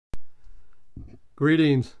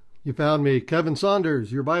Greetings. You found me, Kevin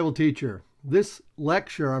Saunders, your Bible teacher. This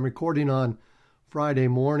lecture I'm recording on Friday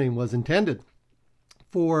morning was intended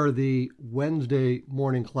for the Wednesday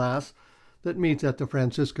morning class that meets at the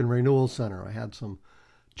Franciscan Renewal Center. I had some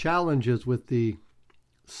challenges with the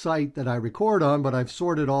site that I record on, but I've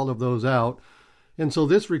sorted all of those out. And so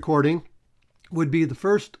this recording would be the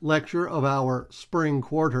first lecture of our spring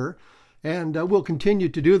quarter, and we'll continue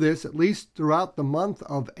to do this at least throughout the month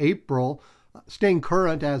of April, staying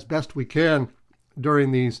current as best we can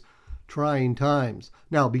during these trying times.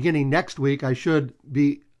 Now, beginning next week, I should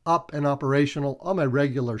be up and operational on my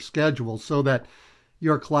regular schedule so that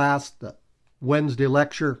your class, the Wednesday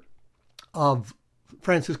lecture of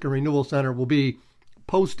Franciscan Renewal Center, will be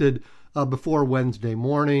posted before Wednesday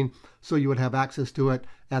morning, so you would have access to it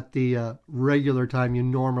at the regular time you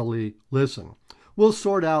normally listen. We'll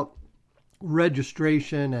sort out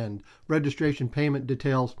registration and registration payment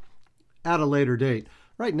details at a later date.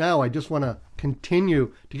 Right now, I just want to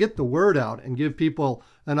continue to get the word out and give people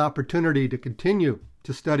an opportunity to continue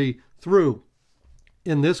to study through,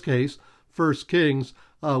 in this case, 1 Kings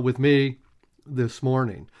with me this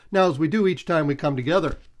morning. Now, as we do each time we come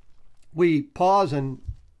together, we pause and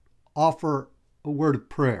offer a word of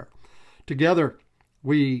prayer. Together,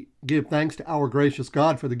 we give thanks to our gracious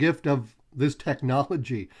God for the gift of this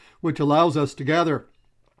technology, which allows us to gather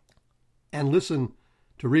and listen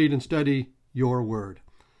to read and study your word.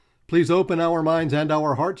 Please open our minds and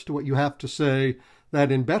our hearts to what you have to say,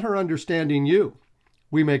 that in better understanding you,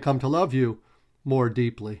 we may come to love you more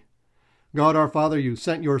deeply. God our Father, you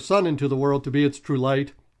sent your Son into the world to be its true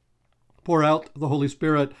light. Pour out the Holy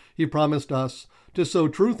Spirit he promised us to sow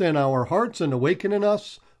truth in our hearts and awaken in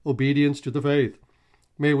us obedience to the faith.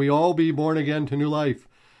 May we all be born again to new life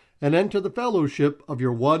and enter the fellowship of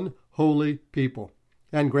your one holy people.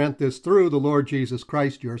 And grant this through the Lord Jesus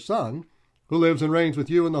Christ, your Son, who lives and reigns with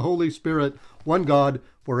you in the Holy Spirit, one God,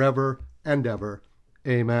 forever and ever.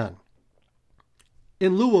 Amen.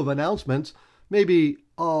 In lieu of announcements, maybe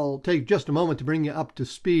I'll take just a moment to bring you up to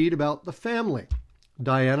speed about the family.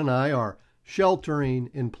 Diane and I are sheltering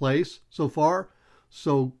in place. So far,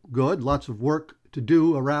 so good. Lots of work to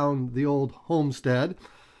do around the old homestead.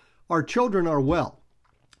 Our children are well.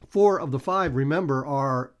 4 of the 5, remember,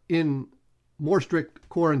 are in more strict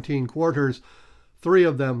quarantine quarters, 3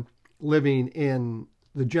 of them living in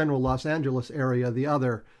the general Los Angeles area, the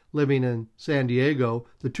other living in San Diego.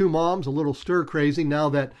 The 2 moms, a little stir-crazy now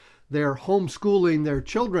that they're homeschooling their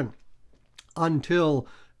children until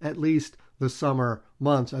at least the summer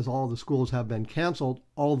months, as all the schools have been canceled,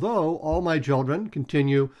 although all my children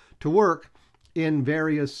continue to work in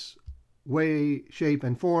various way, shape,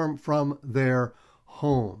 and form from their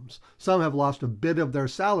homes. Some have lost a bit of their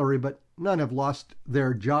salary, but none have lost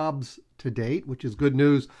their jobs to date, which is good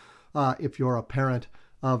news if you're a parent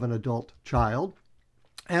of an adult child.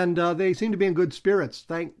 And they seem to be in good spirits.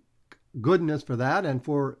 Thank goodness for that, and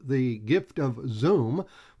for the gift of Zoom,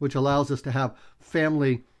 which allows us to have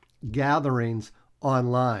family gatherings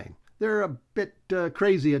online. They're a bit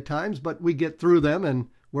crazy at times, but we get through them, and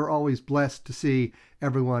we're always blessed to see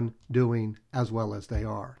everyone doing as well as they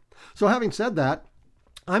are. So having said that,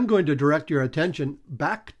 I'm going to direct your attention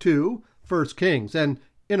back to 1 Kings, and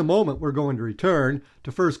in a moment we're going to return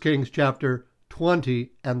to 1 Kings chapter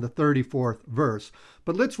 20 and the 34th verse.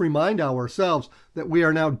 But let's remind ourselves that we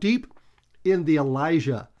are now deep in the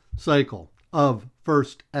Elijah cycle of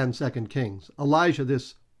 1st and 2nd Kings. Elijah,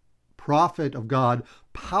 this prophet of God,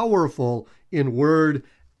 powerful in word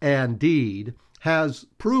and deed, has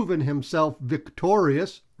proven himself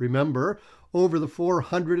victorious, remember, over the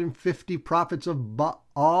 450 prophets of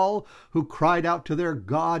Baal who cried out to their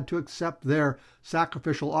God to accept their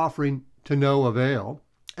sacrificial offering to no avail,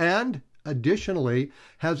 and additionally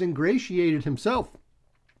has ingratiated himself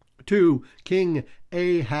to King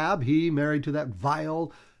Ahab. He married to that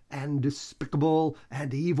vile and despicable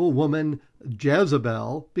and evil woman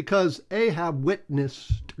Jezebel, because Ahab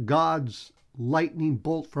witnessed God's lightning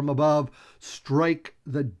bolt from above strike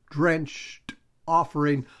the drenched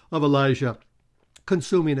offering of Elijah,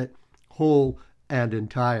 consuming it whole and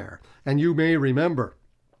entire. And you may remember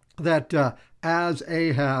that as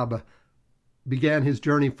Ahab began his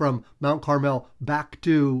journey from Mount Carmel back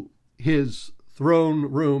to his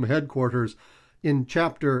throne room headquarters, in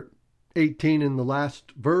chapter 18, in the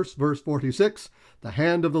last verse, verse 46, the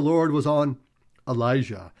hand of the Lord was on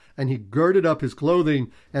Elijah, and he girded up his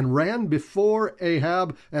clothing and ran before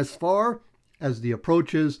Ahab as far as the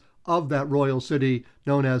approaches of that royal city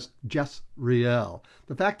known as Jezreel.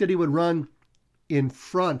 The fact that he would run in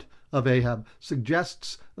front of Ahab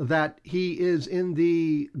suggests that he is in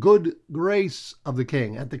the good grace of the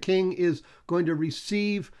king, and the king is going to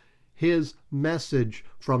receive his message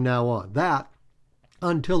from now on. That,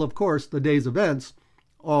 until, of course, the day's events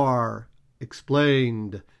are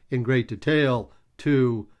explained in great detail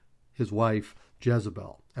to his wife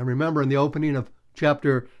Jezebel. And remember, in the opening of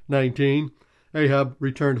chapter 19, Ahab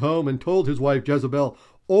returned home and told his wife Jezebel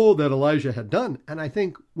all that Elijah had done, and I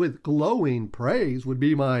think with glowing praise would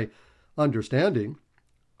be my understanding.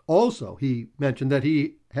 Also, he mentioned that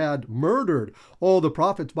he had murdered all the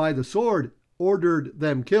prophets by the sword, ordered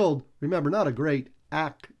them killed. Remember, not a great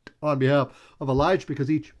act on behalf of Elijah, because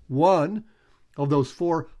each one of those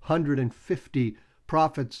 450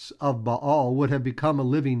 prophets of Baal would have become a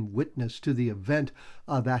living witness to the event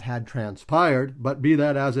that had transpired. But be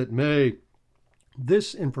that as it may,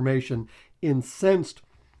 this information incensed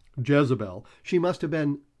Jezebel. She must have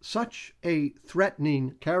been such a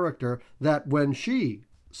threatening character that when she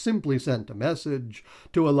simply sent a message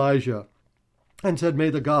to Elijah and said, "May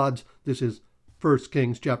the gods," this is 1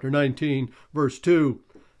 Kings chapter 19, verse 2,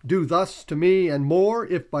 "do thus to me and more,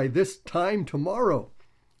 if by this time tomorrow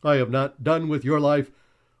I have not done with your life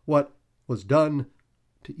what was done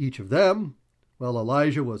to each of them." Well,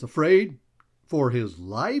 Elijah was afraid for his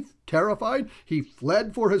life, terrified. He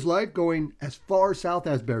fled for his life, going as far south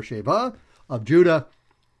as Beersheba of Judah.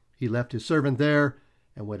 He left his servant there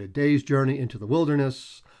and went a day's journey into the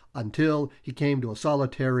wilderness until he came to a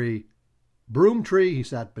solitary broom tree. He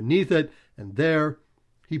sat beneath it, and there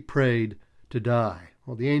he prayed to die.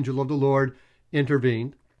 Well, the angel of the Lord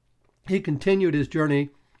intervened. He continued his journey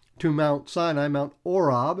to Mount Sinai, Mount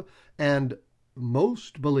Orab, and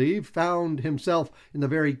most believe found himself in the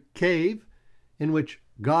very cave in which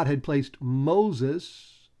God had placed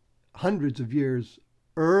Moses hundreds of years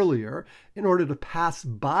earlier in order to pass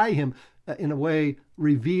by him, in a way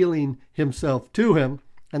revealing himself to him.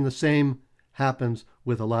 And the same happens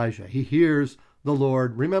with Elijah. He hears the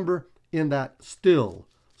Lord, remember, in that still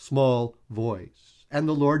small voice. And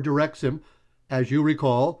the Lord directs him, as you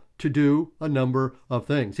recall, to do a number of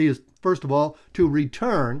things. He is, first of all, to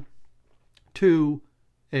return to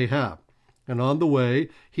Ahab. And on the way,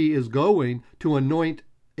 he is going to anoint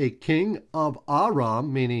a king of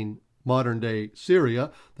Aram, meaning modern-day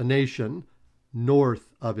Syria, the nation north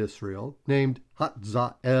of Israel, named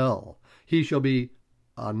Hazael. He shall be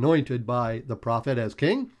anointed by the prophet as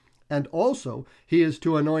king, and also he is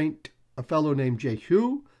to anoint a fellow named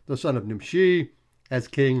Jehu, the son of Nimshi, as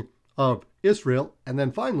king of Israel. And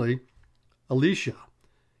then finally, Elisha.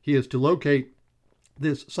 He is to locate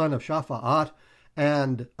this son of Shaphat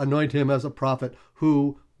and anoint him as a prophet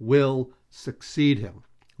who will succeed him.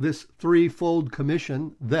 This threefold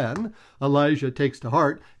commission, then, Elijah takes to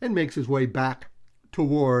heart and makes his way back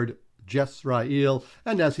toward Jezreel.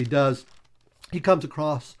 And as he does, he comes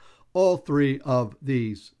across all three of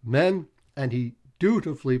these men, and he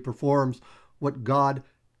dutifully performs what God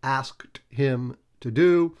asked him to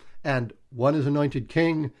do. And one is anointed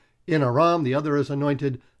king in Aram, the other is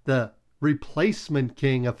anointed the replacement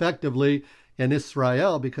king, effectively, in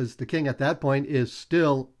Israel, because the king at that point is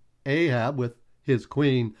still Ahab with his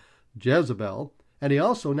queen Jezebel. And he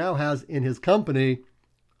also now has in his company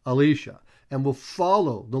Elisha, and will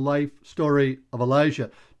follow the life story of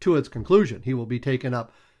Elijah to its conclusion. He will be taken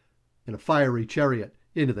up in a fiery chariot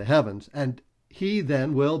into the heavens, and he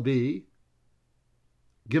then will be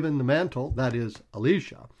given the mantle, that is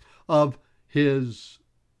Elisha, of his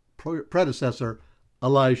predecessor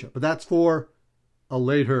Elijah. But that's for a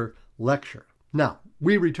later lecture. Now,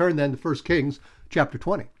 we return then to 1 Kings chapter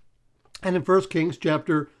 20. And in 1 Kings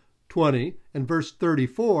chapter 20 and verse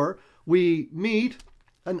 34, we meet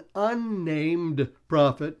an unnamed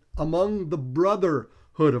prophet among the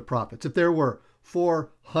brotherhood of prophets. If there were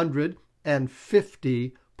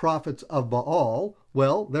 450 prophets of Baal,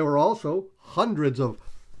 well, there were also hundreds of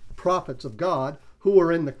prophets of God who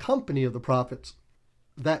were in the company of the prophets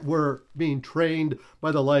that were being trained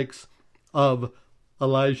by the likes of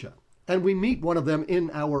Elijah. And we meet one of them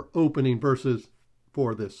in our opening verses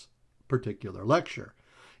for this particular lecture.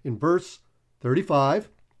 In verse 35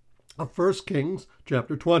 of 1 Kings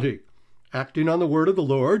chapter 20, acting on the word of the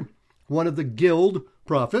Lord, one of the guild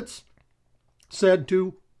prophets said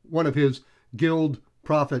to one of his guild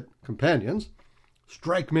prophet companions,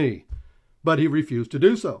 "Strike me." But he refused to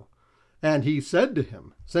do so. And he said to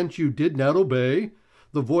him, "Since you did not obey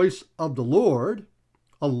the voice of the Lord,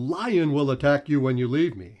 a lion will attack you when you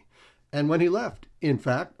leave me." And when he left, in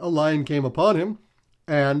fact, a lion came upon him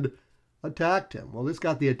and attacked him. Well, this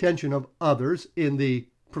got the attention of others in the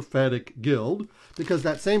prophetic guild, because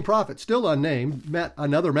that same prophet, still unnamed, met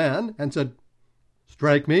another man and said,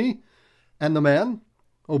 "Strike me." And the man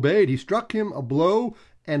obeyed. He struck him a blow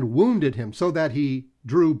and wounded him so that he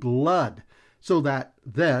drew blood, so that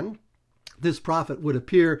then this prophet would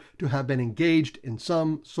appear to have been engaged in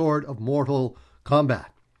some sort of mortal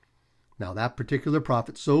combat. Now that particular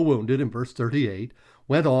prophet, so wounded, in verse 38,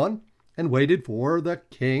 went on and waited for the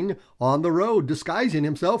king on the road, disguising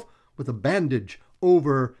himself with a bandage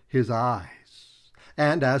over his eyes.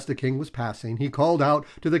 And as the king was passing, he called out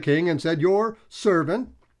to the king and said, "Your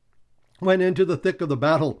servant went into the thick of the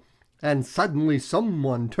battle, and suddenly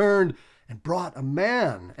someone turned and brought a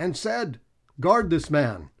man and said, 'Guard this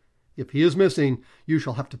man. If he is missing, you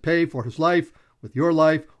shall have to pay for his life with your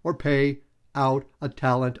life, or pay out a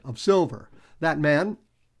talent of silver.'" That man,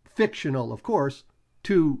 fictional of course,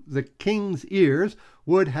 to the king's ears,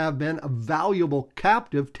 would have been a valuable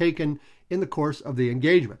captive taken in the course of the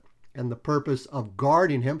engagement. And the purpose of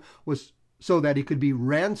guarding him was so that he could be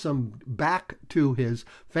ransomed back to his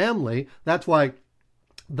family. That's why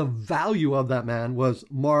the value of that man was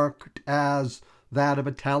marked as that of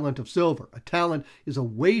a talent of silver. A talent is a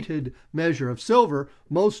weighted measure of silver.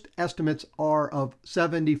 Most estimates are of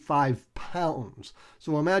 75 pounds.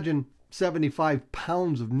 So imagine 75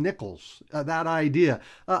 pounds of nickels, that idea,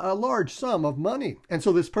 a large sum of money. And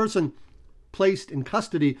so this person placed in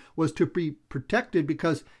custody was to be protected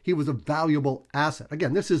because he was a valuable asset.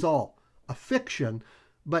 Again, this is all a fiction,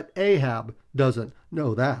 but Ahab doesn't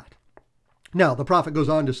know that. Now, the prophet goes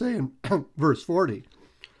on to say in verse 40,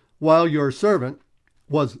 "While your servant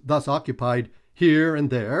was thus occupied here and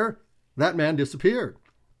there, that man disappeared."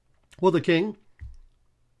 Well, the king,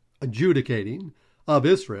 adjudicating of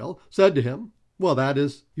Israel, said to him, "Well, that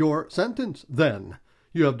is your sentence then.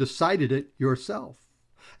 You have decided it yourself."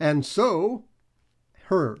 And so,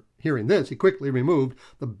 hearing this, he quickly removed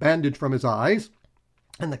the bandage from his eyes,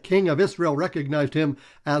 and the king of Israel recognized him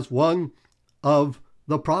as one of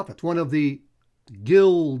the prophets, one of the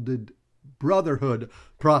gilded brotherhood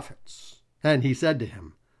prophets. And he said to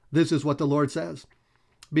him, "This is what the Lord says.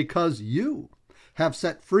 Because you have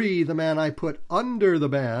set free the man I put under the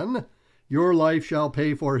ban, your life shall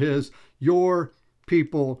pay for his, your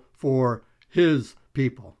people for his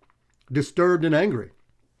people." Disturbed and angry,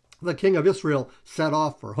 the king of Israel set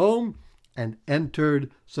off for home and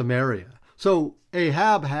entered Samaria. So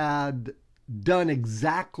Ahab had done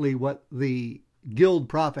exactly what the guild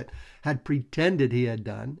prophet had pretended he had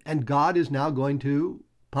done, and God is now going to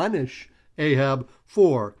punish Ahab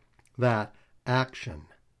for that action.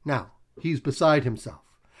 Now, he's beside himself,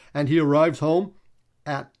 and he arrives home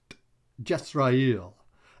at Jezreel.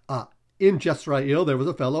 In Jezreel, there was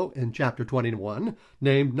a fellow in chapter 21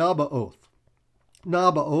 named Naboth.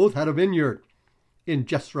 Naboth had a vineyard in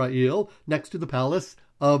Jezreel next to the palace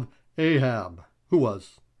of Ahab, who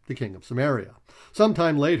was the king of Samaria.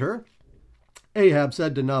 Sometime later, Ahab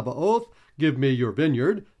said to Naboth, "Give me your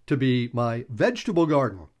vineyard to be my vegetable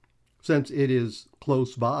garden. Since it is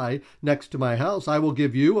close by, next to my house, I will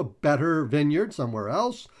give you a better vineyard somewhere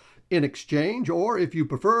else in exchange, or if you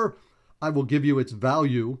prefer, I will give you its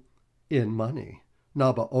value in money."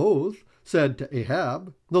 Naboth said to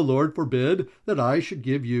Ahab, "The Lord forbid that I should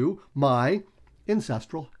give you my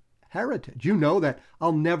ancestral heritage. You know that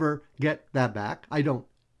I'll never get that back. I don't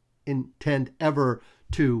intend ever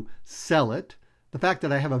to sell it. The fact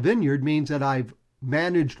that I have a vineyard means that I've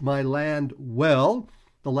managed my land well.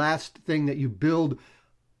 The last thing that you build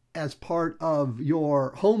as part of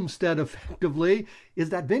your homestead effectively is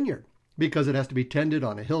that vineyard, because it has to be tended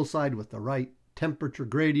on a hillside with the right temperature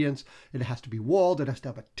gradients. It has to be walled. It has to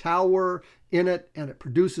have a tower in it, and it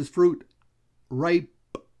produces fruit ripe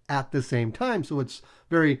at the same time. So it's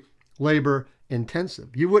very labor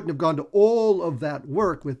intensive. You wouldn't have gone to all of that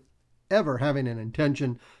work with ever having an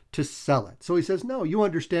intention to sell it. So he says, no, you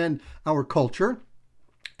understand our culture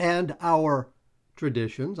and our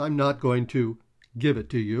traditions. I'm not going to give it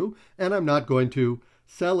to you, and I'm not going to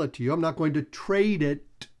sell it to you. I'm not going to trade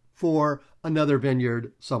it for another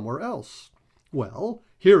vineyard somewhere else. Well,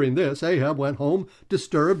 hearing this, Ahab went home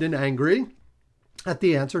disturbed and angry at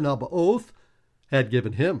the answer Naboth had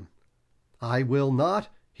given him. "I will not,"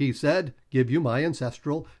 he said, "give you my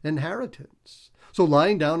ancestral inheritance." So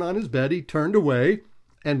lying down on his bed, he turned away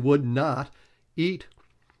and would not eat.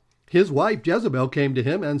 His wife Jezebel came to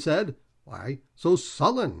him and said, "Why so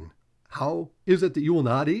sullen? How is it that you will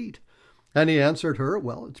not eat?" And he answered her,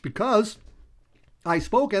 "Well, it's because I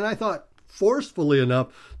spoke, and I thought forcefully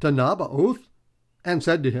enough, to Naboth, and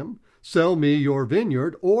said to him, 'Sell me your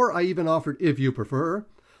vineyard,' or I even offered, 'If you prefer,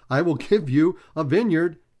 I will give you a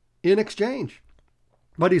vineyard in exchange.'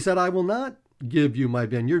 But he said, 'I will not give you my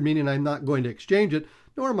vineyard,' meaning I'm not going to exchange it,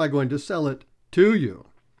 nor am I going to sell it to you."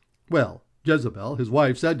 Well, Jezebel, his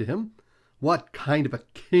wife, said to him, What kind of a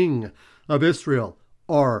king of Israel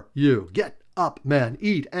are you? Get up, man,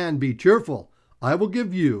 eat and be cheerful. I will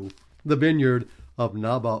give you the vineyard of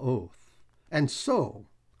Naboth. And so,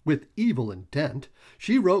 with evil intent,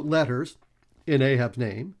 she wrote letters in Ahab's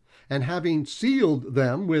name, and having sealed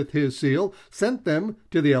them with his seal, sent them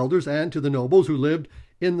to the elders and to the nobles who lived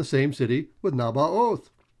in the same city with Naboth.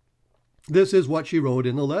 This is what she wrote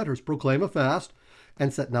in the letters. Proclaim a fast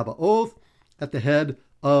and set Naboth at the head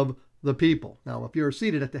of the people. Now, if you're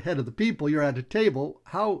seated at the head of the people, you're at a table.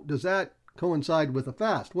 How does that coincide with a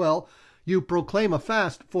fast? Well, you proclaim a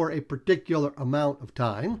fast for a particular amount of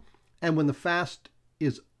time, and when the fast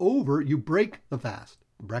is over, you break the fast,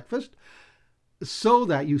 breakfast, so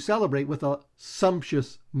that you celebrate with a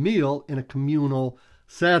sumptuous meal in a communal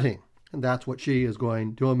setting. And that's what she is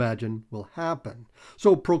going to imagine will happen.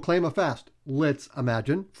 So proclaim a fast, let's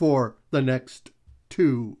imagine, for the next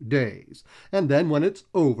 2 days. And then when it's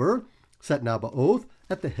over, set Naboth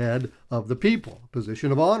at the head of the people,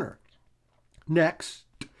 position of honor. Next,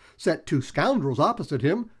 set 2 scoundrels opposite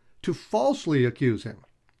him to falsely accuse him,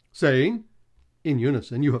 saying, in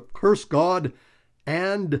unison, you have cursed God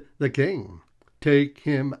and the king. Take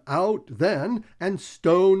him out then and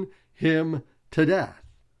stone him to death.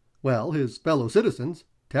 Well, his fellow citizens,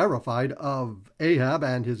 terrified of Ahab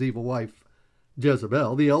and his evil wife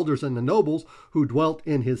Jezebel, the elders and the nobles who dwelt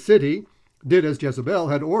in his city, did as Jezebel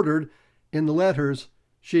had ordered in the letters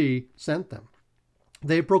she sent them.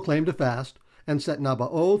 They proclaimed a fast and set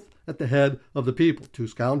Naboth at the head of the people. 2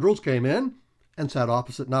 scoundrels came in and sat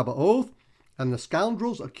opposite Naboth, and the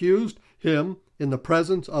scoundrels accused him in the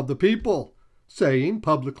presence of the people, saying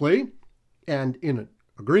publicly and in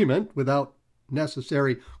agreement without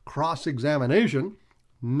necessary cross-examination,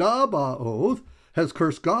 Naboth has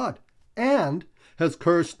cursed God and has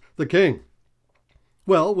cursed the king.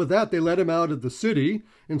 Well, with that, they led him out of the city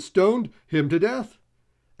and stoned him to death.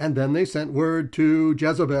 And then they sent word to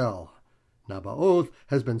Jezebel. Naboth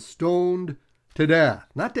has been stoned to death.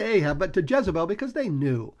 Not to Ahab, but to Jezebel, because they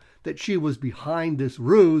knew that she was behind this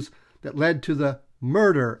ruse that led to the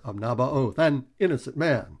murder of Naboth, an innocent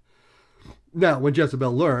man. Now, when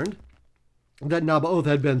Jezebel learned that Naboth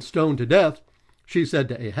had been stoned to death, she said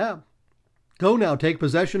to Ahab, go now, take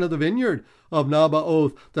possession of the vineyard of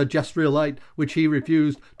Naboth the Jezreelite, which he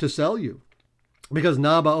refused to sell you, because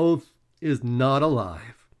Naboth is not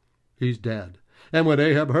alive. He's dead. And when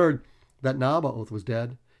Ahab heard that Naboth was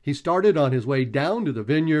dead, he started on his way down to the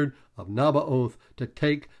vineyard of Naboth to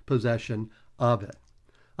take possession of it.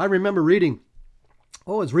 I remember reading,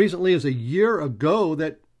 as recently as a year ago,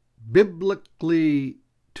 that biblically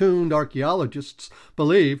tuned archaeologists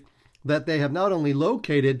believe that they have not only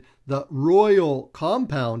located the royal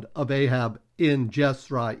compound of Ahab in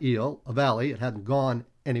Jezreel, a valley, it hadn't gone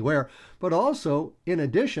anywhere, but also, in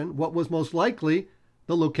addition, what was most likely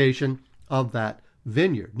the location of that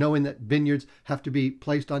vineyard, knowing that vineyards have to be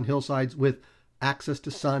placed on hillsides with access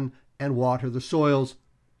to sun and water, the soils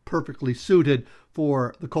perfectly suited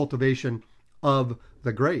for the cultivation of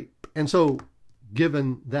the grape. And so,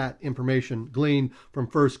 given that information gleaned from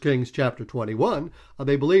 1 Kings chapter 21,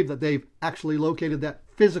 they believe that they've actually located that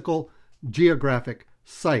physical geographic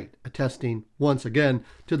site, attesting once again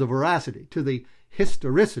to the veracity, to the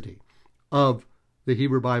historicity of the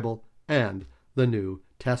Hebrew Bible and the New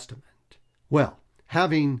Testament. Well,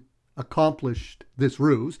 having accomplished this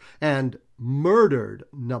ruse and murdered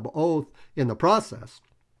Naboth in the process,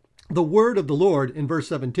 the word of the Lord in verse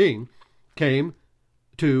 17 came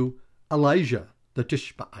to Elijah the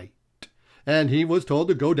Tishbite, and he was told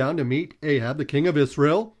to go down to meet Ahab, the king of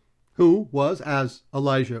Israel, who was, as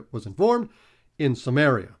Elijah was informed, in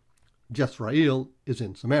Samaria. Jezreel is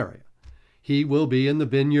in Samaria. He will be in the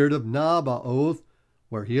vineyard of Naboth,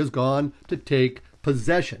 where he has gone to take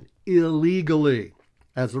possession illegally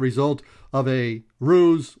as a result of a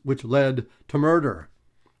ruse which led to murder.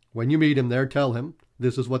 When you meet him there, tell him,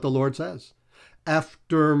 this is what the Lord says.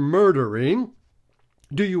 After murdering,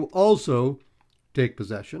 do you also take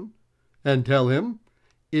possession? And tell him,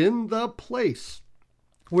 in the place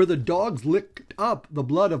where the dogs licked up the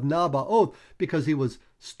blood of Naboth because he was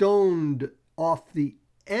stoned off the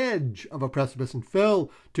edge of a precipice and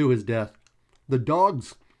fell to his death, the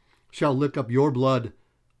dogs shall lick up your blood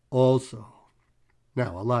also.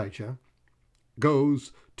 Now Elijah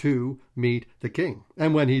goes to meet the king.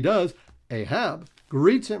 And when he does, Ahab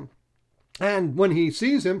greets him. And when he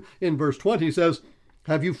sees him, in verse 20, he says,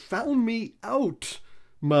 have you found me out,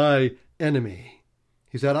 my enemy?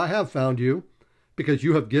 He said, I have found you, because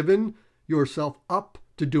you have given yourself up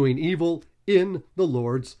to doing evil in the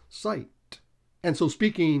Lord's sight. And so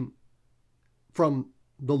speaking from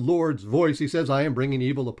the Lord's voice, he says, I am bringing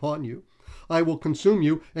evil upon you. I will consume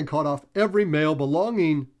you and cut off every male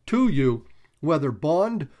belonging to you, whether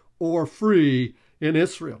bond or free, in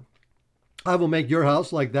Israel. I will make your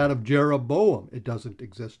house like that of Jeroboam, it doesn't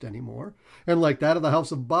exist anymore, and like that of the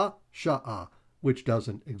house of Baasha, which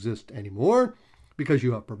doesn't exist anymore, because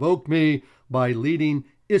you have provoked me by leading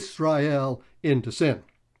Israel into sin.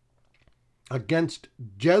 Against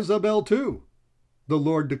Jezebel too, the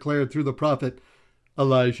Lord declared through the prophet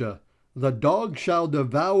Elijah, the dog shall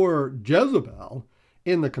devour Jezebel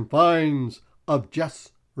in the confines of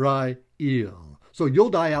Jezreel. So you'll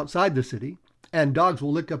die outside the city, and dogs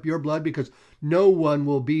will lick up your blood because no one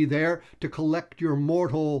will be there to collect your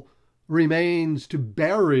mortal remains to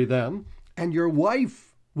bury them, and your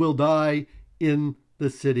wife will die in the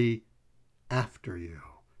city after you.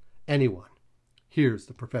 Anyone hears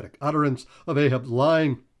the prophetic utterance of Ahab's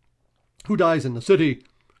line, who dies in the city,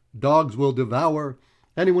 dogs will devour.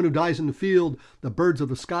 Anyone who dies in the field, the birds of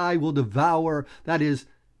the sky will devour. That is,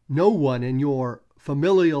 no one in your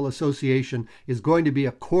familial association is going to be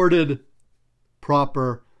accorded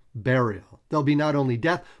proper burial. There'll be not only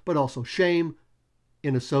death, but also shame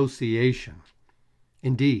in association.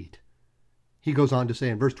 Indeed, he goes on to say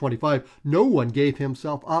in verse 25, no one gave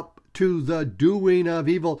himself up to the doing of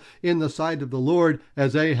evil in the sight of the Lord,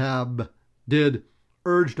 as Ahab did,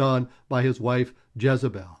 urged on by his wife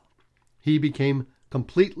Jezebel. He became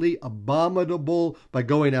completely abominable by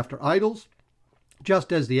going after idols,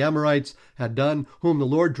 just as the Amorites had done, whom the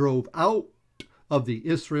Lord drove out of the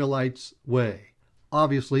Israelites' way.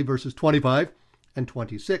 Obviously, verses 25 and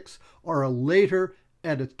 26 are a later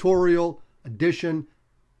editorial addition,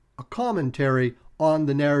 a commentary on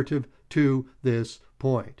the narrative to this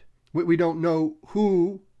point. We don't know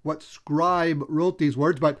what scribe wrote these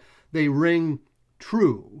words, but they ring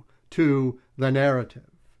true to the narrative.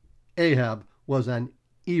 Ahab was an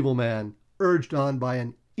evil man, urged on by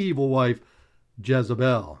an evil wife,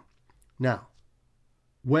 Jezebel. Now,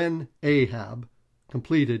 when Ahab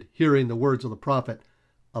completed hearing the words of the prophet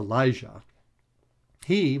Elijah,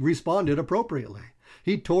 he responded appropriately.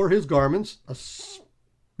 He tore his garments, a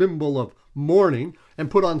symbol of mourning, and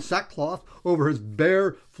put on sackcloth over his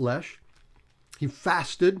bare flesh. He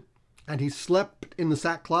fasted, and he slept in the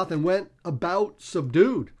sackcloth and went about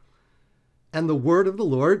subdued. And the word of the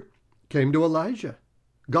Lord came to Elijah,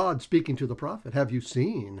 God speaking to the prophet, have you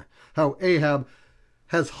seen how Ahab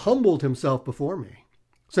has humbled himself before me?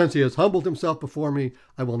 Since he has humbled himself before me,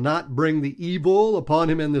 I will not bring the evil upon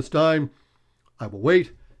him in this time. I will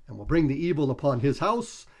wait and will bring the evil upon his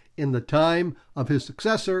house in the time of his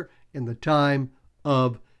successor, in the time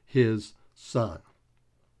of his son.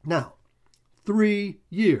 Now, 3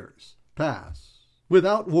 years pass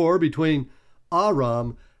without war between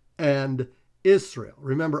Aram and Israel.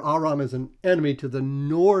 Remember, Aram is an enemy to the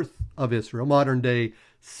north of Israel, modern-day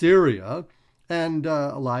Syria, and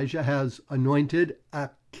Elijah has anointed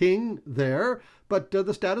a king there, but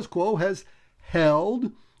the status quo has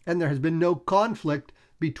held, and there has been no conflict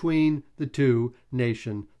between the two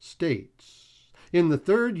nation states. In the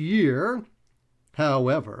 3rd year,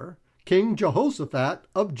 however, King Jehoshaphat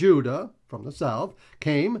of Judah, from the south,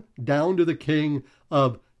 came down to the king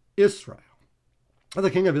of Israel.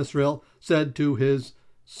 The king of Israel said to his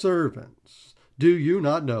servants, do you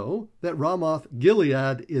not know that Ramoth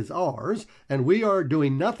Gilead is ours, and we are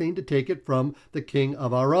doing nothing to take it from the king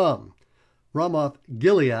of Aram? Ramoth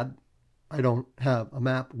Gilead, I don't have a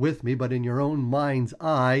map with me, but in your own mind's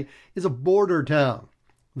eye, is a border town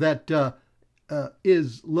that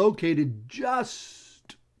is located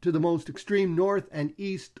just to the most extreme north and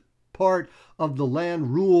east part of the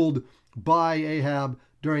land ruled by Ahab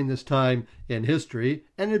during this time in history,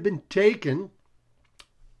 and had been taken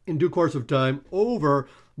in due course of time over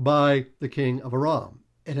by the king of Aram.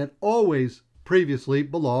 It had always previously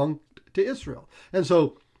belonged to Israel. And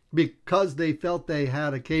so, because they felt they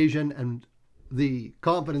had occasion and the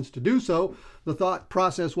confidence to do so, the thought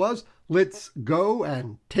process was, let's go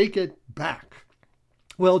and take it back.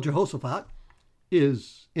 Well, Jehoshaphat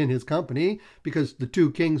is in his company because the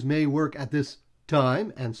 2 kings may work at this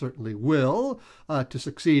time, and certainly will, to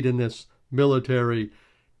succeed in this military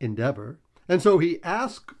endeavor. And so he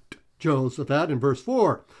asked Jehoshaphat in verse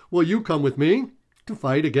 4, will you come with me to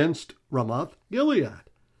fight against Ramoth Gilead?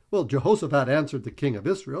 Well, Jehoshaphat answered the king of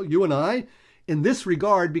Israel, you and I, in this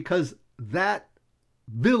regard, because that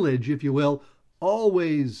village, if you will,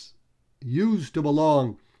 always used to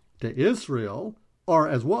belong to Israel, are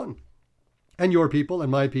as one. And your people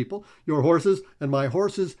and my people, your horses and my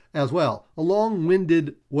horses as well. A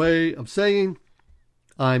long-winded way of saying,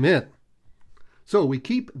 I'm in. So we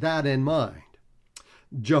keep that in mind.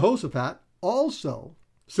 Jehoshaphat also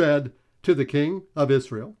said to the king of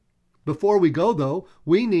Israel, Before we go, though,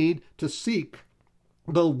 we need to seek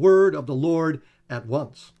the word of the Lord at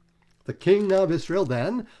once. The king of Israel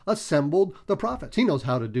then assembled the prophets. He knows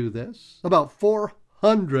how to do this, about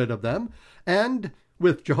 400 of them, and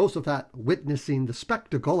with Jehoshaphat witnessing the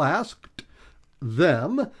spectacle, asked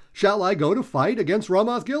them, "Shall I go to fight against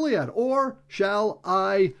Ramoth-Gilead, or shall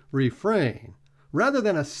I refrain?" Rather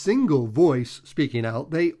than a single voice speaking out,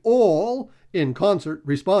 they all, in concert,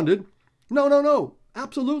 responded, "No, no, no,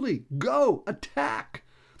 absolutely, go, attack.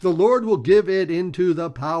 The Lord will give it into the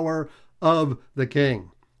power of the king."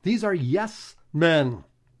 These are yes men.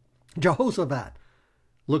 Jehoshaphat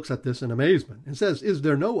looks at this in amazement and says, "Is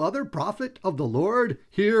there no other prophet of the Lord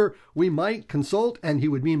here we might consult?" And he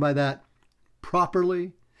would mean by that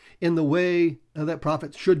properly, in the way that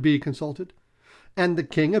prophets should be consulted. And the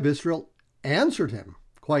king of Israel answered him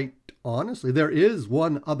quite honestly, "There is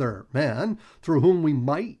one other man through whom we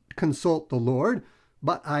might consult the Lord,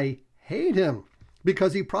 but I hate him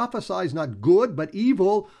because he prophesies not good but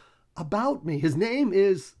evil about me. His name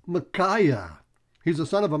is Micaiah. He's the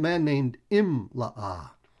son of a man named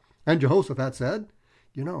Imlah." And Jehoshaphat said,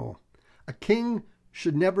 a king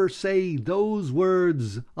should never say those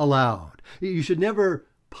words aloud. You should never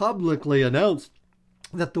publicly announce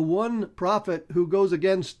that the one prophet who goes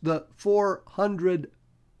against the 400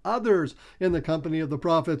 others in the company of the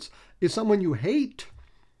prophets is someone you hate,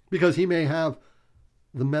 because he may have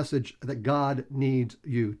the message that God needs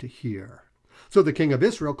you to hear. So the king of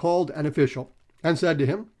Israel called an official and said to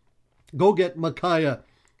him, "Go get Micaiah,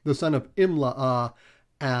 the son of Imlah,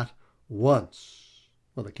 at once."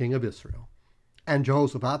 Well, the king of Israel and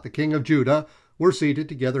Jehoshaphat, the king of Judah, were seated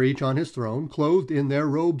together, each on his throne, clothed in their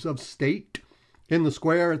robes of state, in the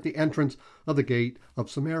square at the entrance of the gate of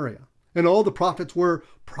Samaria. And all the prophets were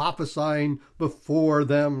prophesying before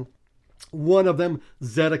them. One of them,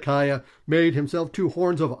 Zedekiah, made himself 2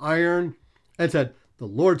 horns of iron and said, "The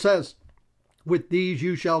Lord says, with these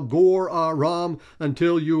you shall gore Aram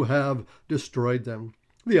until you have destroyed them."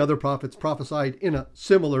 The other prophets prophesied in a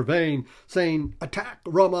similar vein, saying, "Attack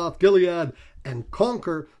Ramoth-Gilead and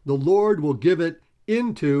conquer. The Lord will give it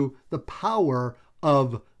into the power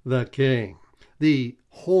of the king." The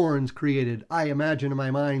horns created, I imagine in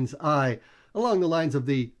my mind's eye, along the lines of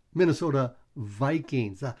the Minnesota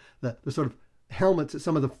Vikings, the sort of helmets that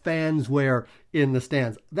some of the fans wear in the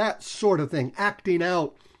stands. That sort of thing, acting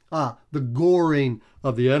out the goring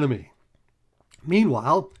of the enemy.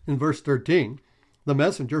 Meanwhile, in verse 13, the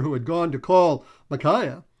messenger who had gone to call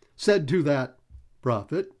Micaiah said to that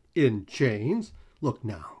prophet in chains, "Look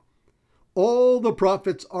now, all the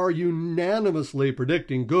prophets are unanimously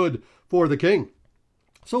predicting good for the king.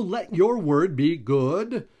 So let your word be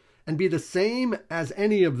good and be the same as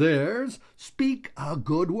any of theirs. Speak a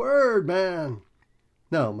good word, man."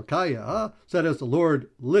 Now Micaiah said, "As the Lord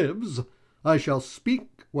lives, I shall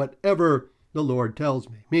speak whatever the Lord tells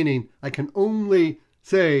me," meaning I can only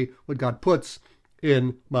say what God puts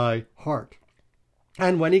in my heart.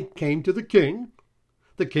 And when he came to the king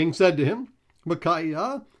said to him,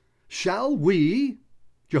 "Micaiah, shall we,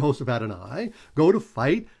 Jehoshaphat and I, go to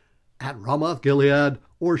fight at Ramoth-Gilead,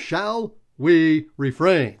 or shall we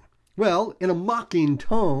refrain?" Well, in a mocking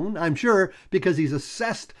tone, I'm sure, because he's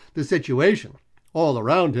assessed the situation all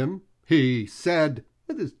around him, he said,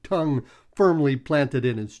 with his tongue firmly planted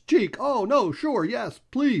in his cheek, "Oh, no, sure, yes,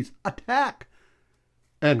 please, attack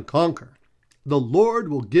and conquer. The Lord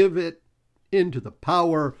will give it into the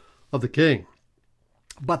power of the king."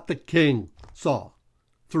 But the king saw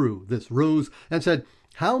through this ruse and said,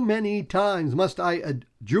 "How many times must I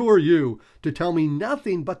adjure you to tell me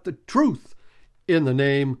nothing but the truth in the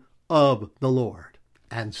name of the Lord?"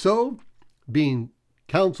 And so, being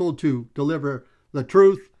counseled to deliver the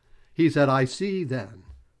truth, he said, "I see then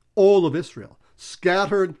all of Israel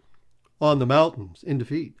scattered on the mountains in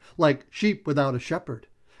defeat, like sheep without a shepherd.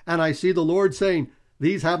 And I see the Lord saying,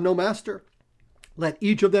 'These have no master. Let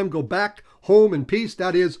each of them go back home in peace,'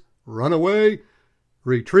 that is, run away,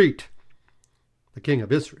 retreat." The king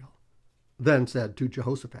of Israel then said to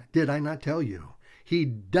Jehoshaphat, "Did I not tell you? He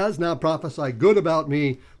does not prophesy good about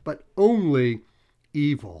me, but only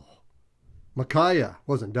evil." Micaiah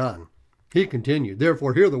wasn't done. He continued,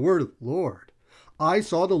 "Therefore hear the word of the Lord. I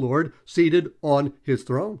saw the Lord seated on his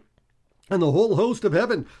throne, and the whole host of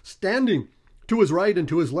heaven standing to his right and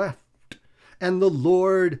to his left. And the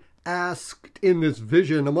Lord asked in this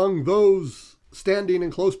vision among those standing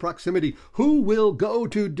in close proximity, 'Who will go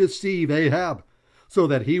to deceive Ahab, so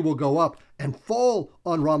that he will go up and fall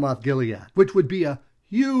on Ramoth-Gilead,' which would be a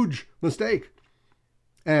huge mistake."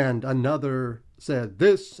 And another said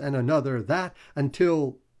this and another that,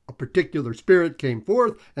 until a particular spirit came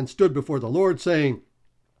forth and stood before the Lord, saying,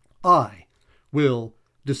 I will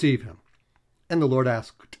deceive him. And the Lord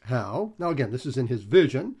asked, how? Now again, this is in his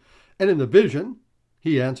vision. And in the vision,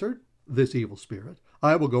 he answered, this evil spirit,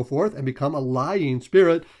 I will go forth and become a lying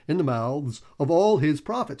spirit in the mouths of all his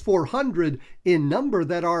prophets. 400 in number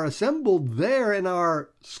that are assembled there and are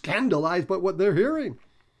scandalized by what they're hearing.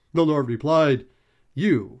 The Lord replied,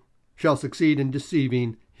 you shall succeed in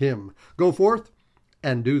deceiving him. Go forth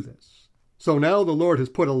and do this. So now the Lord has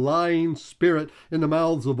put a lying spirit in the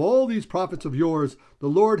mouths of all these prophets of yours. The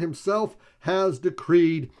Lord himself has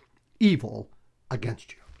decreed evil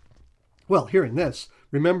against you. Well, hearing this,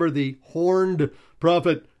 remember the horned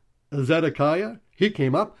prophet Zedekiah? He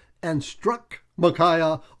came up and struck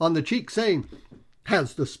Micaiah on the cheek, saying,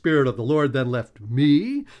 has the Spirit of the Lord then left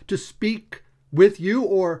me to speak with you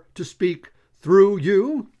or to speak through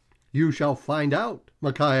you? You shall find out,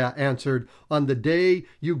 Micaiah answered, on the day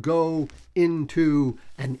you go into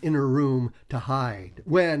an inner room to hide,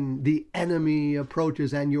 when the enemy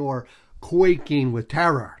approaches and you're quaking with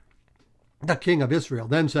terror. The king of Israel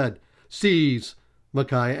then said, seize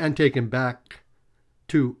Micaiah and take him back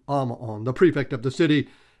to Amon, the prefect of the city,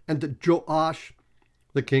 and to Joash,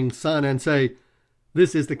 the king's son, and say,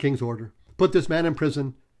 this is the king's order. Put this man in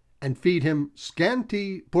prison and feed him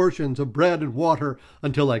scanty portions of bread and water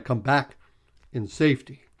until I come back in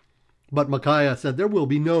safety. But Micaiah said, there will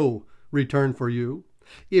be no return for you.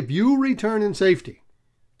 If you return in safety,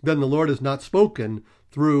 then the Lord has not spoken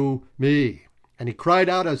through me. And he cried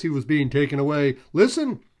out as he was being taken away,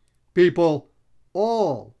 listen, people,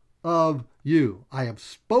 all of you, I have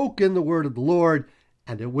spoken the word of the Lord,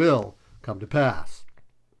 and it will come to pass.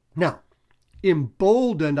 Now,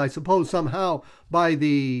 emboldened, I suppose, somehow by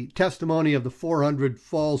the testimony of the 400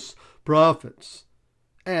 false prophets,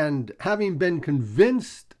 and having been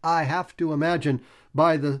convinced, I have to imagine,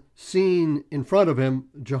 by the scene in front of him,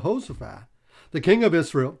 Jehoshaphat, the king of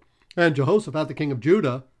Israel, and Jehoshaphat, the king of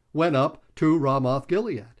Judah, went up to Ramoth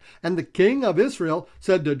Gilead. And the king of Israel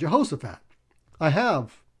said to Jehoshaphat, I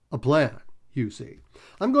have a plan, you see.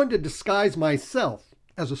 I'm going to disguise myself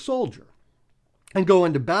as a soldier and go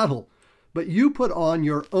into battle, but you put on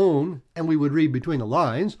your own, and we would read between the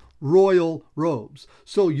lines, royal robes.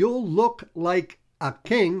 So you'll look like a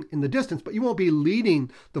king in the distance, but you won't be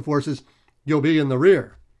leading the forces. You'll be in the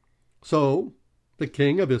rear. So the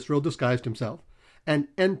king of Israel disguised himself and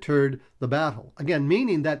entered the battle. Again,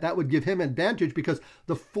 meaning that that would give him advantage because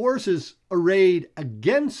the forces arrayed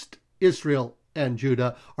against Israel and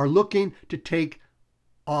Judah are looking to take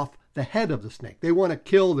off the head of the snake. They want to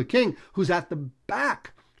kill the king who's at the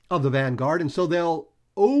back of the vanguard, and so they'll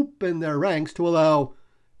open their ranks to allow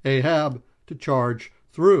Ahab to charge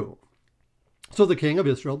through. So the king of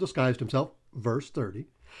Israel disguised himself, verse 30,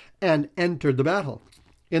 and entered the battle.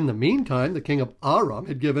 In the meantime, the king of Aram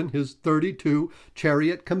had given his 32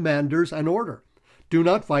 chariot commanders an order. Do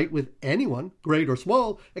not fight with anyone, great or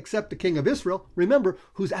small, except the king of Israel, remember,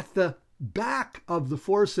 who's at the back of the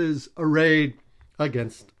forces arrayed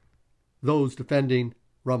against those defending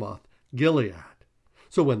Ramoth Gilead.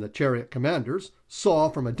 So when the chariot commanders saw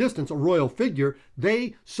from a distance a royal figure,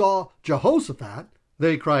 they saw Jehoshaphat.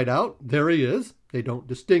 They cried out, there he is. They don't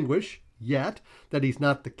distinguish yet that he's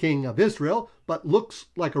not the king of Israel, but looks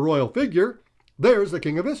like a royal figure. There's the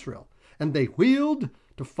king of Israel. And they wheeled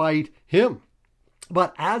to fight him.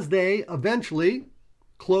 But as they eventually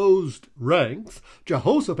closed ranks,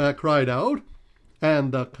 Jehoshaphat cried out,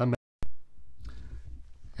 and the command.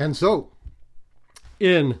 And so,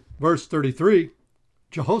 in verse 33,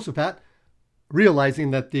 Jehoshaphat,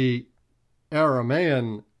 realizing that the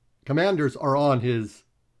Aramean commanders are on his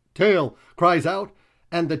tail, cries out,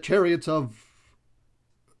 and the chariots of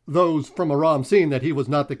those from Aram, seeing that he was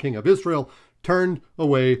not the king of Israel, turned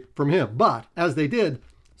away from him. But as they did,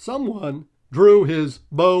 someone drew his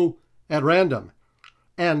bow at random,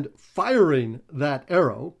 and firing that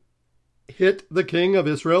arrow, hit the king of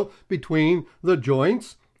Israel between the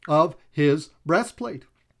joints of his breastplate.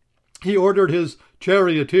 He ordered his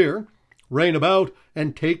charioteer, rein about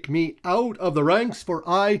and take me out of the ranks, for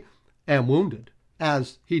I am wounded.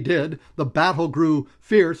 As he did, the battle grew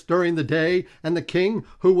fierce during the day, and the king,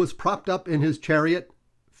 who was propped up in his chariot,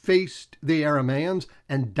 faced the Arameans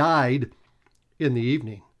and died in the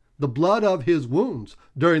evening. The blood of his wounds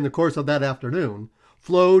during the course of that afternoon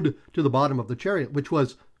flowed to the bottom of the chariot, which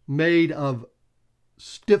was made of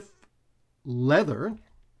stiff leather.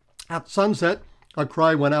 At sunset, a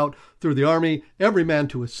cry went out through the army, every man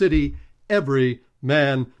to his city, every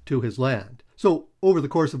man to his land. So over the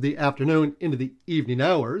course of the afternoon into the evening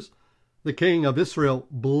hours, the king of Israel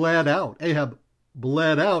bled out. Ahab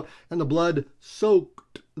bled out, and the blood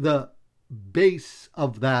soaked the base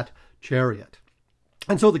of that chariot.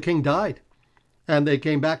 And so the king died, and they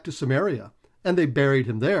came back to Samaria, and they buried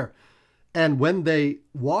him there. And when they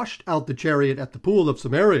washed out the chariot at the pool of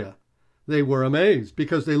Samaria, they were amazed,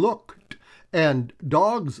 because they looked, and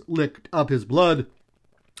dogs licked up his blood.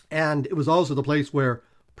 And it was also the place where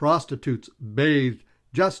prostitutes bathed,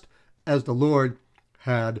 just as the Lord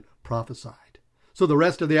had prophesied. So the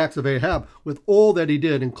rest of the acts of Ahab, with all that he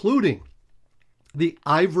did, including the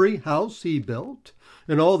ivory house he built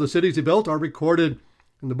and all the cities he built, are recorded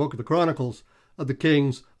in the book of the Chronicles of the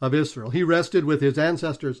kings of Israel. He rested with his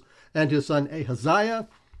ancestors, and his son Ahaziah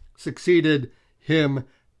succeeded him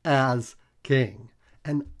as king.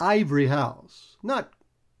 An ivory house, not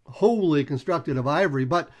wholly constructed of ivory,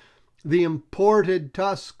 but the imported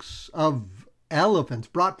tusks of elephants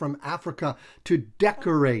brought from Africa to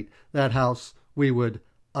decorate that house, we would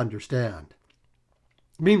understand.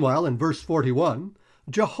 Meanwhile, in verse 41,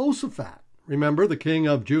 Jehoshaphat, remember, the king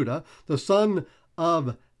of Judah, the son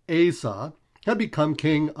of Asa, had become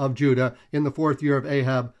king of Judah in the 4th year of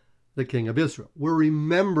Ahab, the king of Israel. We're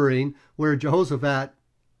remembering where Jehoshaphat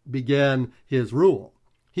began his rule.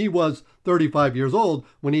 He was 35 years old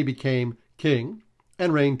when he became king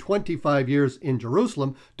and reigned 25 years in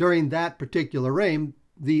Jerusalem. During that particular reign,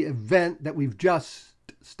 the event that we've just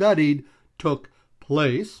studied took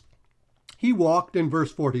place. He walked, in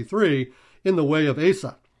verse 43, in the way of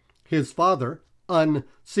Asa, his father,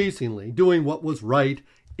 unceasingly, doing what was right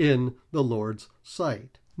in the Lord's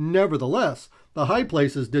sight. Nevertheless, the high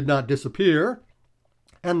places did not disappear,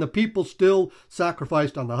 and the people still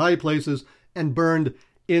sacrificed on the high places and burned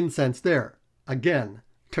incense there. Again,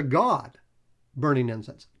 to God, burning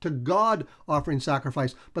incense. To God, offering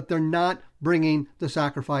sacrifice, but they're not bringing the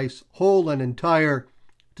sacrifice whole and entire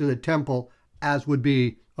to the temple as would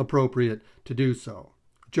be appropriate to do so.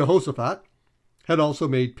 Jehoshaphat had also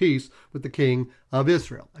made peace with the king of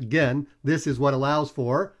Israel. Again, this is what allows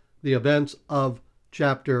for the events of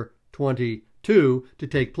chapter 22 to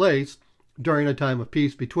take place during a time of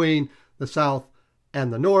peace between the south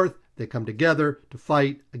and the north. They come together to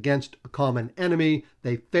fight against a common enemy.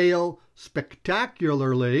 They fail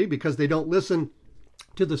spectacularly because they don't listen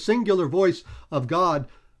to the singular voice of God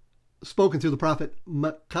spoken through the prophet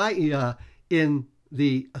Micaiah in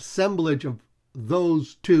the assemblage of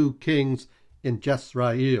those 2 kings in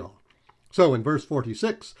Jezreel. So in verse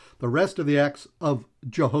 46, the rest of the acts of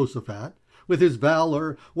Jehoshaphat, with his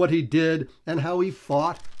valor, what he did, and how he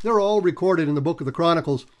fought, they're all recorded in the book of the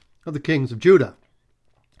Chronicles of the kings of Judah.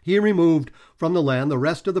 He removed from the land the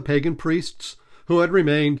rest of the pagan priests who had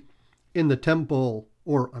remained in the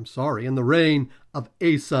in the reign of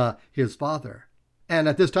Asa, his father. And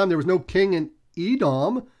at this time, there was no king in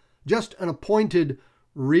Edom, just an appointed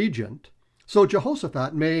regent. So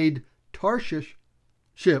Jehoshaphat made Tarshish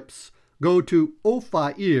ships go to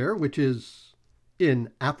Ophir, which is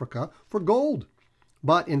in Africa, for gold.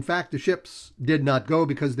 But in fact, the ships did not go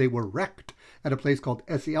because they were wrecked at a place called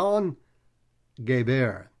Esion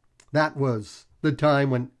Geber. That was the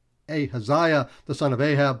time when Ahaziah, the son of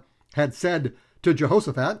Ahab, had said to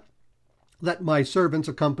Jehoshaphat, "Let my servants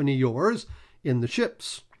accompany yours in the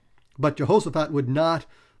ships." But Jehoshaphat would not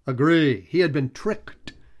agree. He had been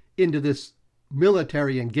tricked into this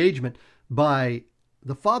military engagement by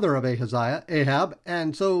the father of Ahaziah, Ahab,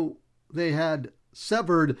 and so they had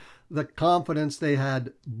severed the confidence they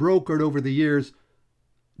had brokered over the years,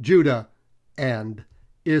 Judah and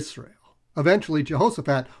Israel. Eventually,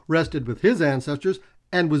 Jehoshaphat rested with his ancestors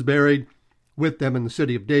and was buried with them in the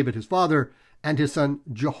city of David, his father, and his son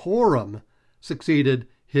Jehoram succeeded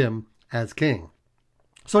him as king.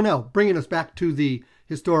 So now, bringing us back to the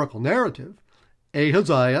historical narrative,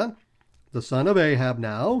 Ahaziah, the son of Ahab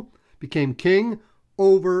now, became king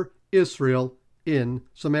over Israel in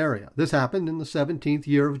Samaria. This happened in the 17th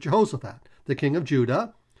year of Jehoshaphat, the king of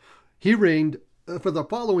Judah. He reigned for the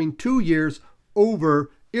following 2 years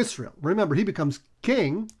over Israel. Remember, he becomes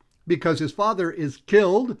king because his father is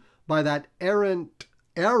killed by that errant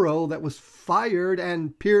arrow that was fired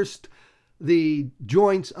and pierced the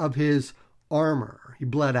joints of his armor. He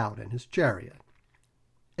bled out in his chariot.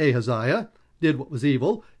 Ahaziah did what was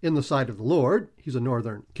evil in the sight of the Lord. He's a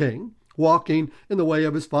northern king, walking in the way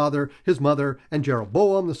of his father, his mother, and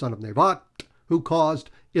Jeroboam, the son of Nebat, who caused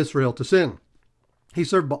Israel to sin. He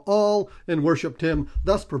served Baal and worshipped him,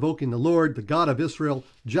 thus provoking the Lord, the God of Israel,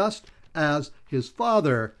 just as his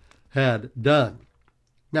father had done.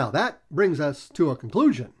 Now that brings us to a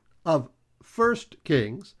conclusion of 1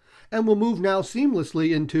 Kings, and we'll move now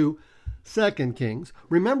seamlessly into 2 Kings,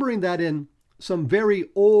 remembering that in some very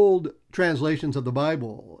old translations of the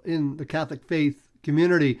Bible, in the Catholic faith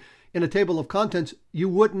community, in a table of contents, you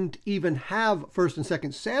wouldn't even have 1 and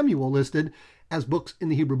 2 Samuel listed, as books in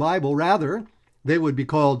the Hebrew Bible. Rather, they would be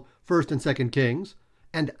called 1st and 2nd Kings,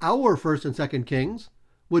 and our 1st and 2nd Kings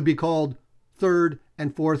would be called 3rd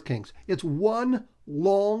and 4th Kings. It's one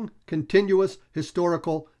long, continuous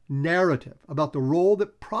historical narrative about the role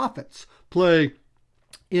that prophets play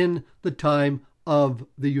in the time of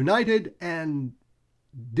the united and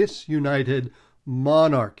disunited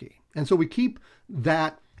monarchy. And so we keep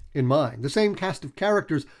that in mind. The same cast of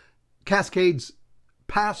characters cascades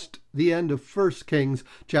past the end of 1 Kings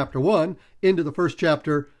chapter 1 into the first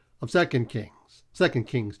chapter of 2 Kings. 2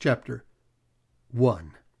 Kings chapter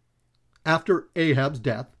 1. After Ahab's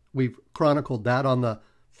death, we've chronicled that on the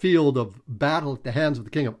field of battle at the hands of the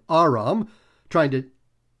king of Aram, trying to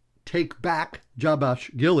take back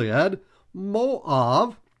Jabesh Gilead.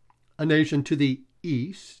 Moab, a nation to the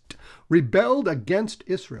east, rebelled against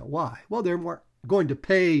Israel. Why? Well, they weren't going to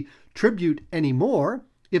pay tribute anymore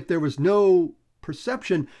if there was no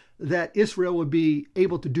perception that Israel would be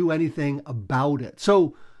able to do anything about it.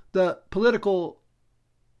 So the political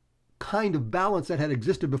kind of balance that had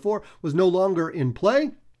existed before was no longer in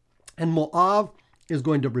play, and Moab is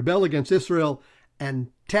going to rebel against Israel and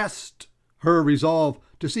test her resolve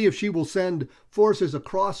to see if she will send forces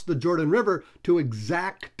across the Jordan River to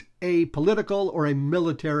exact a political or a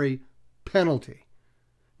military penalty.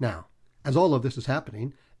 Now, as all of this is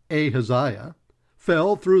happening, Ahaziah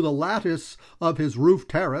fell through the lattice of his roof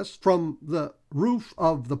terrace from the roof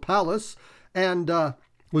of the palace and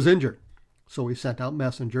was injured. So he sent out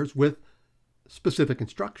messengers with specific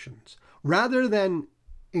instructions. Rather than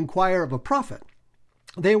inquire of a prophet,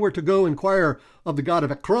 they were to go inquire of the god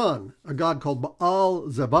of Ekron, a god called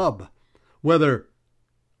Baal-zebub, whether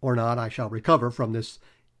or not I shall recover from this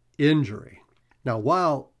injury. Now,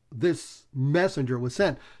 while this messenger was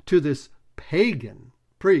sent to this pagan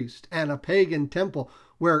priest and a pagan temple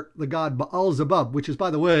where the god Baal-zebub, which is,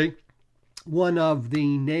 by the way, one of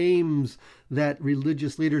the names that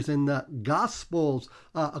religious leaders in the Gospels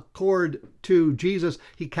accord to Jesus.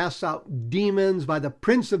 He casts out demons by the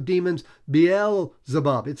prince of demons,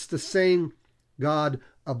 Beelzebub. It's the same god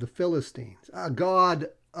of the Philistines, a god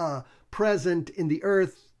present in the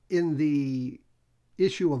earth in the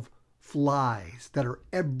issue of flies that are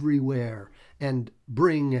everywhere and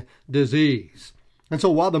bring disease. And so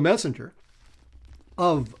while the messenger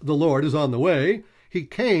of the Lord is on the way, he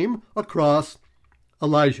came across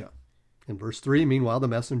Elijah. In verse 3, meanwhile, the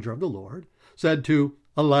messenger of the Lord said to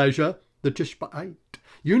Elijah the Tishbite,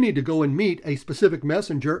 you need to go and meet a specific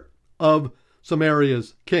messenger of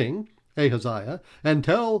Samaria's king, Ahaziah, and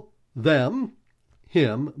tell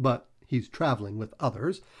him, but he's traveling with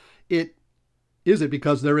others, is it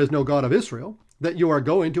because there is no God of Israel that you are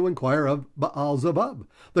going to inquire of Baal-zebub,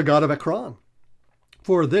 the god of Ekron?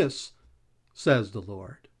 For this, says the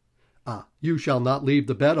Lord, you shall not leave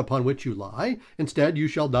the bed upon which you lie. Instead, you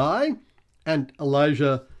shall die. And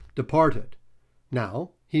Elijah departed. Now,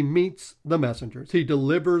 he meets the messengers. He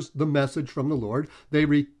delivers the message from the Lord. They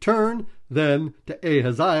return then to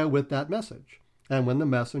Ahaziah with that message. And when the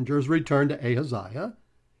messengers returned to Ahaziah,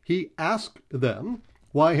 he asked them,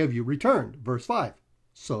 why have you returned? Verse 5,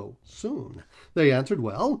 so soon. They answered,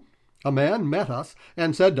 well, a man met us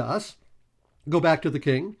and said to us, go back to the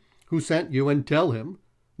king who sent you and tell him,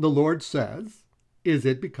 the Lord says, is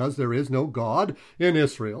it because there is no God in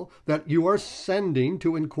Israel that you are sending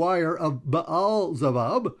to inquire of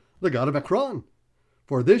Baal-zebub, the god of Ekron?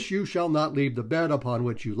 For this you shall not leave the bed upon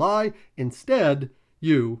which you lie. Instead,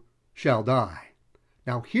 you shall die.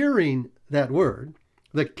 Now, hearing that word,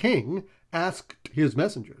 the king asked his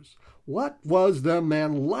messengers, what was the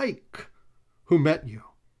man like who met you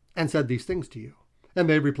and said these things to you? And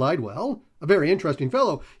they replied, well, a very interesting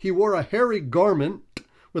fellow. He wore a hairy garment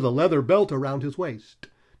with a leather belt around his waist.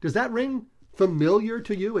 Does that ring familiar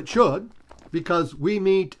to you? It should, because we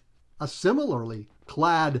meet a similarly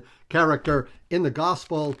clad character in the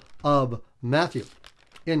Gospel of Matthew.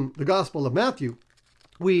 In the Gospel of Matthew,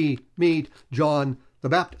 we meet John the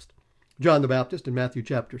Baptist. John the Baptist in Matthew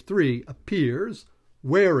chapter 3 appears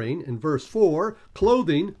wearing, in verse 4,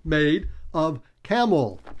 clothing made of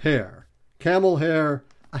camel hair. Camel hair,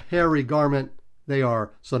 a hairy garment, they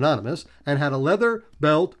are synonymous, and had a leather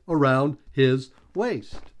belt around his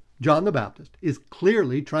waist. John the Baptist is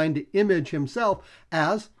clearly trying to image himself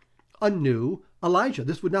as a new Elijah.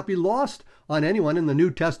 This would not be lost on anyone in the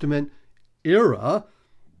New Testament era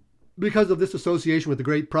because of this association with the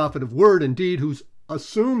great prophet of word and deed who's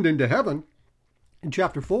assumed into heaven in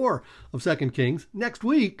chapter 4 of 2 Kings next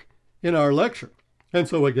week in our lecture. And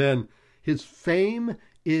so again, his fame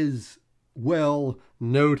is well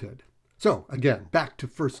noted. So again, back to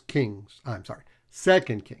 2 Kings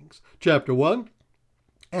chapter 1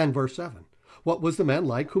 and verse 7. what was the man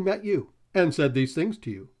like who met you and said these things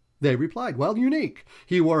to you?" They replied, "Well, unique.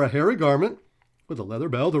 He wore a hairy garment with a leather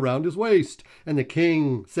belt around his waist." And the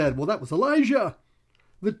king said, "Well, that was Elijah,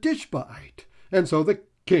 the Tishbite." And so the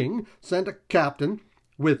king sent a captain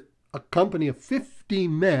with a company of 50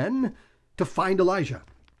 men to find Elijah.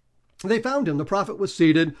 They found him. The prophet was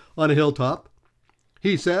seated on a hilltop.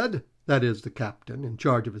 He said, that is the captain in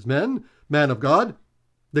charge of his men, "Man of God,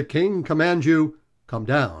 the king commands you, come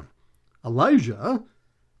down." Elijah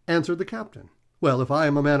answered the captain, "Well, if I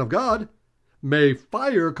am a man of God, may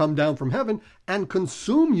fire come down from heaven and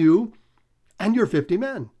consume you and your 50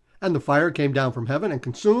 men. And the fire came down from heaven and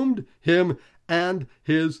consumed him and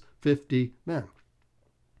his 50 men.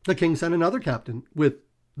 The king sent another captain with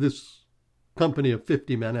this company of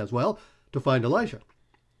 50 men as well to find Elijah.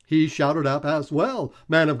 He shouted up as well,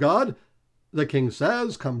 "Man of God, the king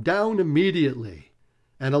says, come down immediately."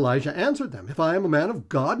 And Elijah answered them, "If I am a man of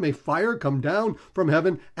God, may fire come down from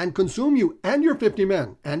heaven and consume you and your 50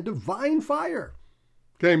 men." And divine fire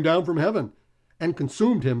came down from heaven and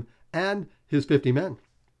consumed him and his 50 men.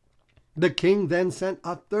 The king then sent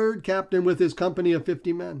a third captain with his company of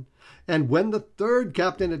 50 men. And when the third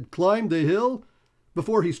captain had climbed the hill,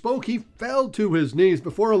 before he spoke, he fell to his knees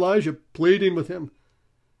before Elijah, pleading with him,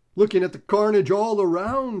 looking at the carnage all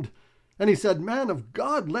around. And he said, "Man of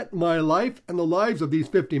God, let my life and the lives of these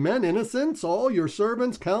 50 men, innocents, all your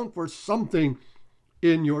servants, count for something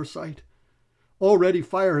in your sight. Already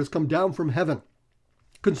fire has come down from heaven,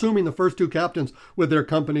 consuming the first two captains with their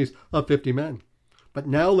companies of 50 men. But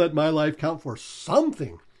now let my life count for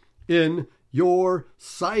something in your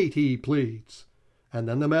sight," he pleads. And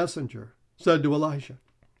then the messenger said to Elijah,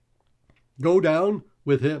 "Go down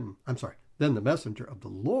with him." Then the messenger of the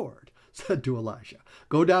Lord said to Elijah,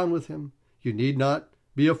 "Go down with him. You need not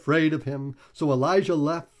be afraid of him." So Elijah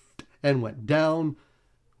left and went down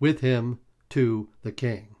with him to the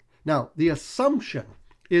king. Now, the assumption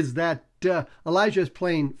is that Elijah is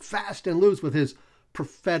playing fast and loose with his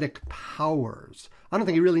prophetic powers. I don't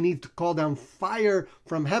think he really needs to call down fire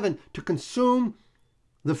from heaven to consume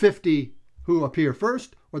the 50 who appear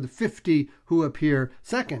first or the 50 who appear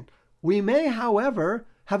second. We may, however,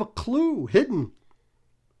 have a clue hidden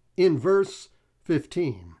in verse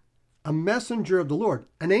 15. A messenger of the Lord,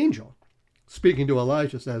 an angel, speaking to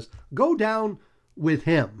Elijah, says, "Go down with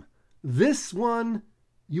him. This one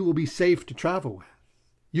you will be safe to travel with.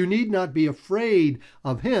 You need not be afraid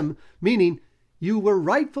of him," meaning you were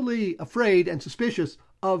rightfully afraid and suspicious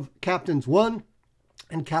of Captains 1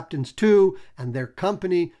 and Captains 2 and their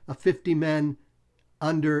company of 50 men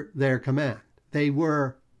under their command. They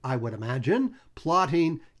were, I would imagine,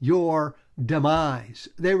 plotting your demise.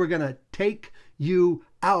 They were going to take you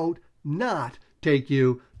out, not take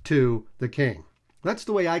you to the king. That's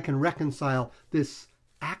the way I can reconcile this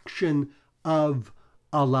action of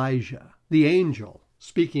Elijah, the angel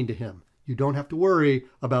speaking to him. You don't have to worry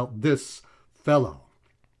about this fellow.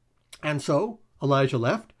 And so Elijah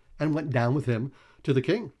left and went down with him to the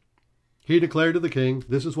king. He declared to the king,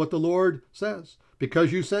 "This is what the Lord says.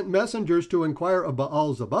 Because you sent messengers to inquire of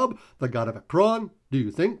Baal-zebub, the god of Ekron, do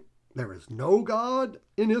you think there is no God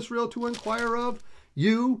in Israel to inquire of?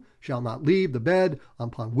 You shall not leave the bed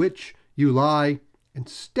upon which you lie.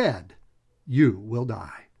 Instead, you will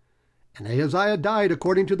die." And Ahaziah died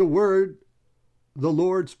according to the word the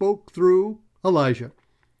Lord spoke through Elijah.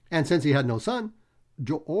 And since he had no son,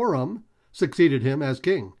 Joram succeeded him as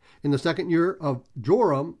king in the second year of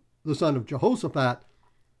Joram, the son of Jehoshaphat,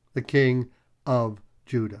 the king of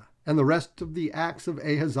Judah. And the rest of the acts of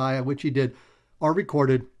Ahaziah, which he did, are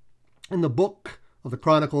recorded in the book of the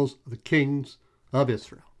Chronicles of the Kings of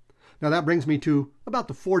Israel. Now that brings me to about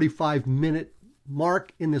the 45-minute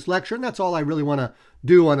mark in this lecture, and that's all I really want to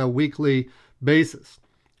do on a weekly basis.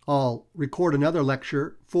 I'll record another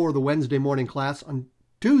lecture for the Wednesday morning class on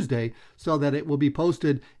Tuesday so that it will be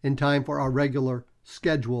posted in time for our regular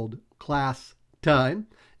scheduled class time.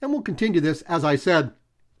 And we'll continue this, as I said,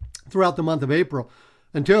 throughout the month of April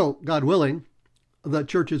until, God willing, the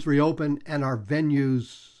churches reopen and our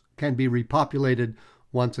venues can be repopulated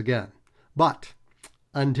once again. But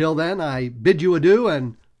until then, I bid you adieu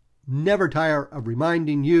and never tire of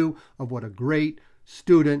reminding you of what a great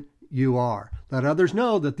student you are. Let others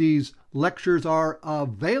know that these lectures are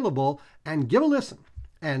available and give a listen.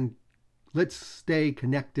 And let's stay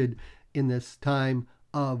connected in this time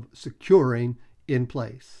of securing in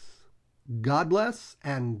place. God bless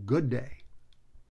and good day.